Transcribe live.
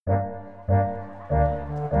Falar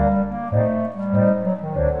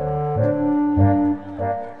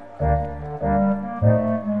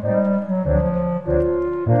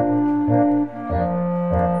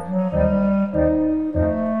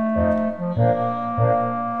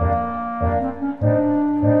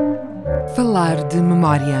de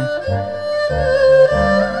memória.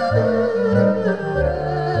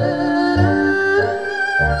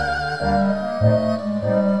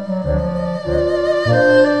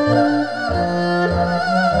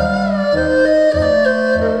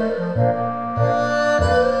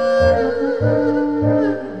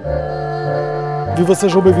 Viva,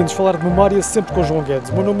 sejam bem-vindos a Falar de Memória, sempre com João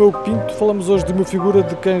Guedes. O meu nome é Hugo Pinto, falamos hoje de uma figura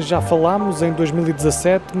de quem já falámos em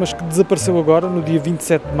 2017, mas que desapareceu agora, no dia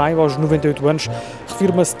 27 de maio, aos 98 anos.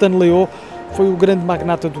 Refiro-me a Stanley Ho, foi o grande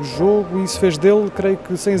magnata do jogo e isso fez dele, creio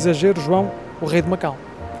que sem exagero, João, o rei de Macau.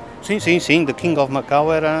 Sim, The King of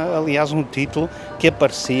Macau era, aliás, um título que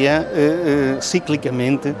aparecia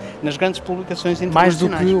ciclicamente nas grandes publicações Mais do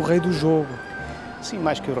internacionais. que o rei do jogo. Sim,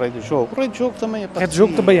 mais que o rei do jogo. O rei do jogo também aparecia. O rei do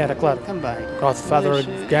jogo também era, claro. Também. Godfather of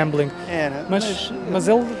Gambling. Era. Mas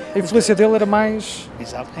ele, a influência dele era mais...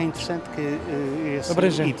 Exato. É interessante que esse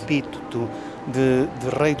abrangente. epíteto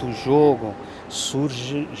de rei do jogo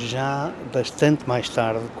surge já bastante mais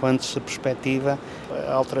tarde, quando se perspectiva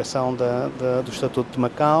a alteração do Estatuto de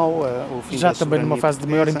Macau, o fim Já da também numa soberania fase de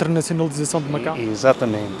maior portuguesa. internacionalização de Macau.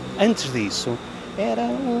 Exatamente. Antes disso, era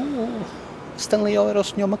o Stanley Ho era o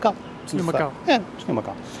Sr. Macau. Sr. Macau. Era o Sr.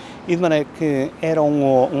 Macau. E de maneira que era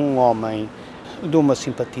um homem de uma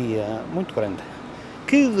simpatia muito grande,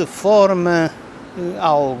 que de forma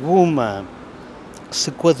alguma se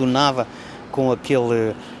coadunava com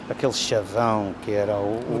aquele chavão que era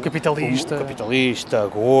o capitalista. O capitalista,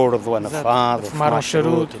 gordo, anafado, fumar um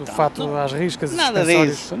charuto, e tal. fato às riscas. Nada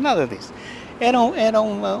disso. Era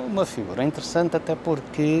uma figura interessante, até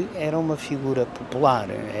porque era uma figura popular,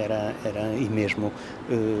 e mesmo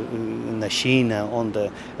na China,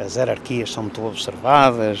 onde as hierarquias são muito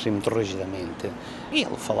observadas e muito rigidamente. E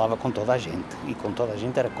ele falava com toda a gente, e com toda a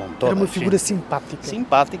gente era com toda a gente. Era uma figura simpática.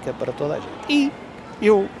 Simpática para toda a gente. E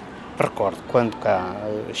eu recordo, quando cá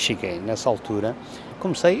cheguei nessa altura,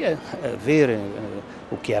 comecei a ver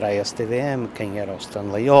o que era a STVM, quem era o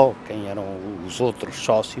Stanley Ho, quem eram os outros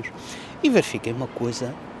sócios, e verifiquei uma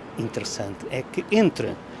coisa interessante, é que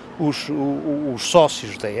entre os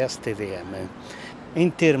sócios da STVM, em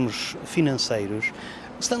termos financeiros,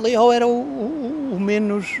 Stanley Ho era o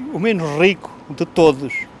menos rico de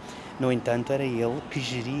todos. No entanto, era ele que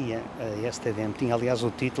geria a STVM, tinha aliás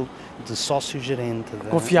o título de sócio-gerente da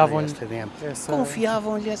STVM.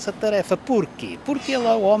 Confiavam-lhe essa tarefa. Porquê? Porque ele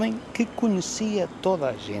é o homem que conhecia toda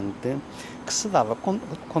a gente, que se dava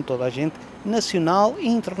com toda a gente, nacional e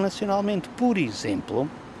internacionalmente. Por exemplo,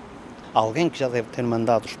 alguém que já deve ter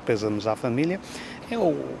mandado os pêsames à família é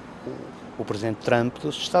o presidente Trump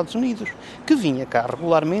dos Estados Unidos, que vinha cá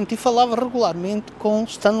regularmente e falava regularmente com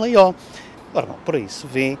Stanley Ho. Ora, bom, por aí se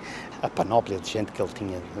vê a panóplia de gente que ele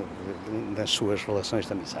tinha nas suas relações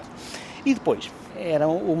de amizade. E depois, era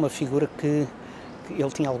uma figura que ele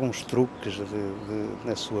tinha alguns truques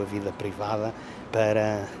na sua vida privada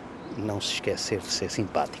para não se esquecer de ser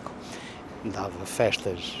simpático. Dava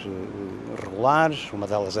festas regulares, uma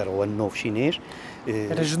delas era o Ano Novo Chinês.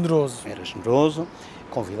 Era generoso.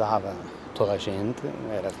 Convidava toda a gente,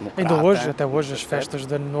 era democrata. Até hoje, as festas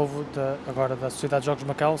de Ano Novo agora da Sociedade de Jogos de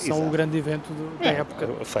Macau são o grande evento da época.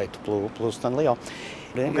 Feito pelo Stanley Ho.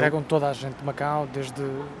 Congregam toda a gente de Macau, desde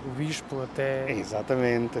o bispo até...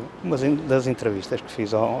 Exatamente. Uma das entrevistas que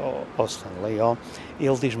fiz ao Stanley Ho,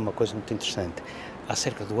 ele diz-me uma coisa muito interessante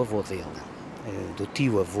acerca do avô dele, do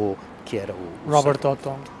tio-avô, que era o Robert O.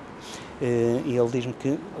 Tung. E ele diz-me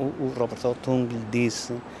que o Robert O. Tung lhe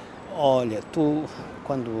disse: olha, tu,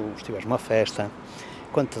 quando estiveres numa festa,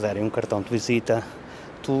 quando te derem um cartão de visita,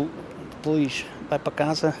 tu depois vai para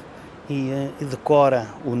casa e decora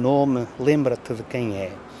o nome, lembra-te de quem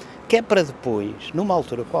é. Que é para depois, numa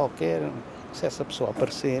altura qualquer, se essa pessoa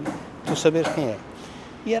aparecer, tu saberes quem é.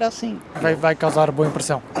 E era assim. Vai causar boa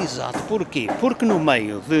impressão. Exato. Porquê? Porque no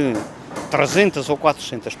meio de 300 ou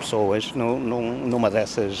 400 pessoas, numa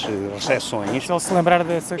dessas recepções, se ele se lembrar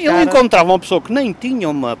dessa cara, ele encontrava uma pessoa que nem tinha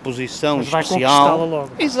uma posição mas vai especial. conquistá-la logo.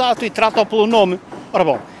 Exato, e trata-o pelo nome. Ora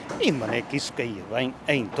bom, e de maneira que isso caía bem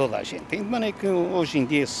em toda a gente. E de maneira que hoje em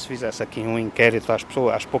dia, se fizesse aqui um inquérito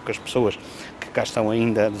às poucas pessoas que cá estão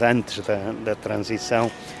ainda de antes da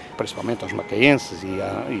transição, principalmente aos macaenses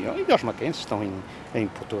e aos macaenses que estão em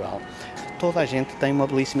Portugal, toda a gente tem uma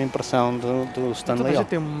belíssima impressão do Stanley Ho. Toda a gente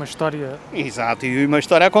tem uma história... Exato, e uma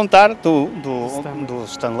história a contar do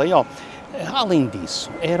Stanley Ho. Além disso,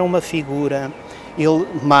 era uma figura ele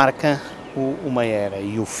marca uma era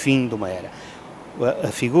e o fim de uma era. A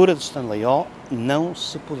figura de Stanley Ho não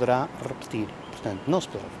se poderá repetir. Portanto, não se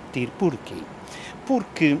poderá repetir. Porquê?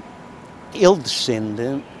 Porque ele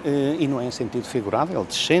descende, e não é em sentido figurado, ele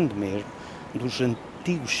descende mesmo dos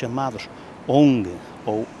antigos chamados Ong,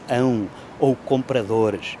 ou Ão, ou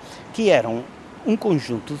compradores, que eram um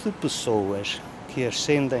conjunto de pessoas que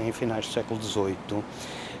ascendem em finais do século XVIII,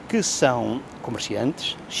 que são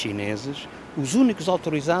comerciantes chineses, os únicos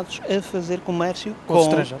autorizados a fazer comércio com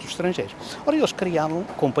os estrangeiros. Ora, eles criavam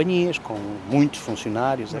companhias com muitos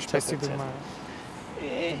funcionários, uma etc. espécie de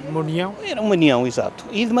uma união? Era uma união, exato.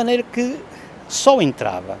 E de maneira que só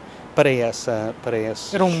entrava para esse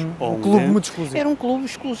era um clube muito exclusivo. Era um clube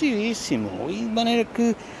exclusivíssimo. E de maneira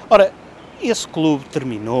que... Ora, esse clube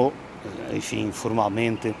terminou, enfim,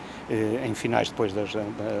 formalmente, em finais depois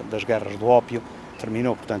das guerras do ópio.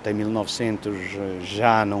 Terminou, portanto, em 1900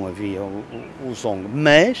 já não havia o Zong,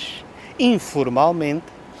 mas, informalmente,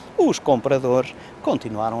 os compradores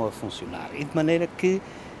continuaram a funcionar. E de maneira que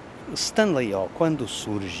Stanley Ho, quando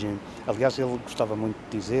surge, aliás, ele gostava muito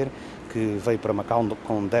de dizer que veio para Macau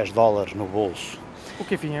com $10 no bolso. O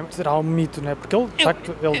que, enfim, será um mito, não é? Porque ele, de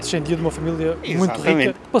facto, ele descendia de uma família muito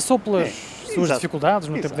rica, passou pelas suas dificuldades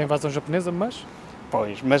no tempo da invasão japonesa, mas...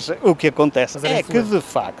 Pois, mas o que acontece é que, de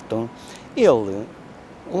facto, ele,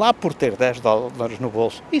 lá por ter $10 no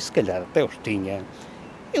bolso, e se calhar até os tinha,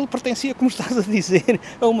 ele pertencia, como estás a dizer,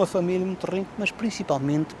 a uma família muito rica, mas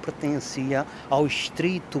principalmente pertencia ao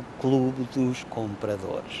estrito clube dos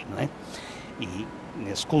compradores, não é? E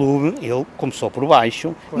nesse clube ele começou por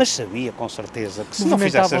baixo, mas sabia com certeza que se não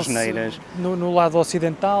fizesse as neiras... No lado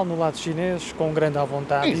ocidental, no lado chinês, com grande à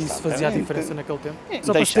vontade, e isso fazia a diferença naquele tempo.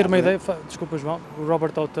 Só para ter uma ideia, desculpa João, o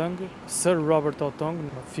Robert Taotong, Sir Robert Taotong,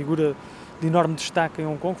 uma figura de enorme destaque em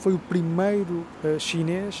Hong Kong, foi o primeiro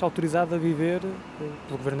chinês autorizado a viver,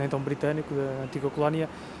 pelo governo então britânico da antiga colónia,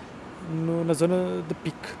 na zona de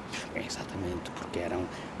Pique. Exatamente, porque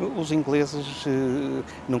os ingleses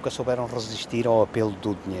nunca souberam resistir ao apelo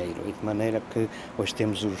do dinheiro, e de maneira que hoje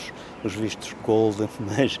temos os vistos gold,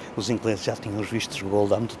 mas os ingleses já tinham os vistos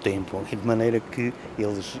gold há muito tempo, e de maneira que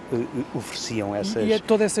eles ofereciam essas... E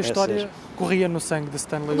toda essa história corria no sangue de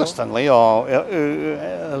Stanley Ho? De Stanley Ho.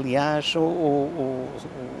 Aliás,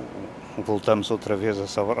 voltamos outra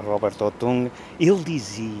vez a Robert Taotong, ele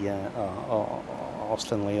dizia ao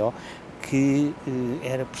Stanley Ho que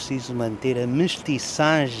era preciso manter a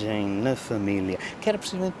mestiçagem na família, que era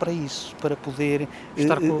precisamente para isso, para poder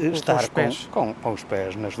estar com os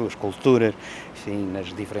pés nas duas culturas, enfim,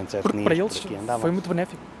 nas diferentes etnias. Porque para eles foi muito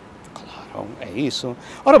benéfico. Claro, é isso.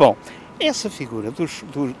 Ora bom, essa figura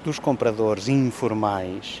dos compradores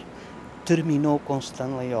informais terminou com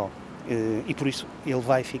Stanley Ho. E por isso ele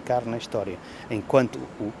vai ficar na história, enquanto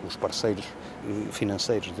os parceiros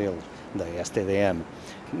financeiros dele, da STDM,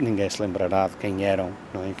 ninguém se lembrará de quem eram,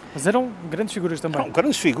 não é? Mas eram grandes figuras também. Eram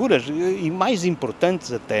grandes figuras, e mais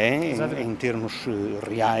importantes até, em termos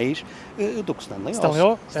reais, do que Stanley Ho. Stanley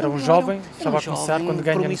Ho era um jovem, estava a começar quando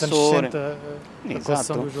ganha nos anos 60 a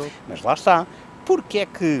concessão do jogo. Mas lá está. Porque é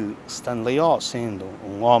que Stanley Ho, sendo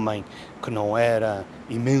um homem que não era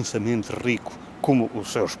imensamente rico como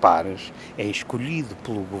os seus pares, é escolhido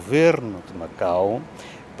pelo governo de Macau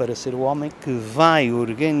para ser o homem que vai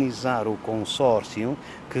organizar o consórcio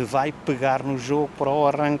que vai pegar no jogo para o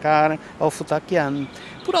arrancar ao Futakian.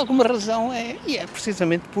 Por alguma razão, e é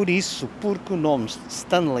precisamente por isso, porque o nome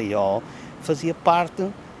Stanley Ho fazia parte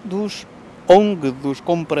dos Ong, dos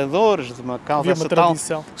compradores de Macau, dessa tal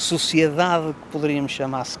sociedade que poderíamos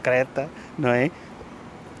chamar secreta, não é?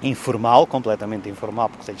 Informal, completamente informal,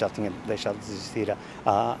 porque já tinha deixado de existir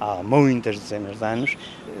há muitas dezenas de anos,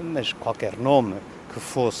 mas qualquer nome que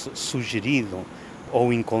fosse sugerido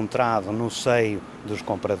ou encontrado no seio dos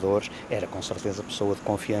compradores era com certeza pessoa de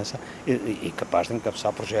confiança e capaz de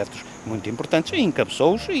encabeçar projetos muito importantes, e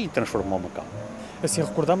encabeçou-os e transformou Macau. Assim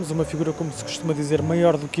recordamos uma figura, como se costuma dizer,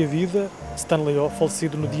 maior do que a vida, Stanley Ho,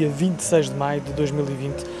 falecido no dia 26 de maio de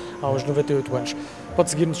 2020, aos 98 anos.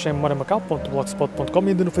 Pode seguir-nos em memoriamacau.blogspot.com e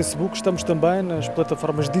ainda no Facebook. Estamos também nas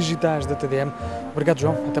plataformas digitais da TDM. Obrigado,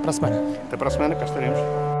 João. Até para a semana. Até para a semana, cá estaremos.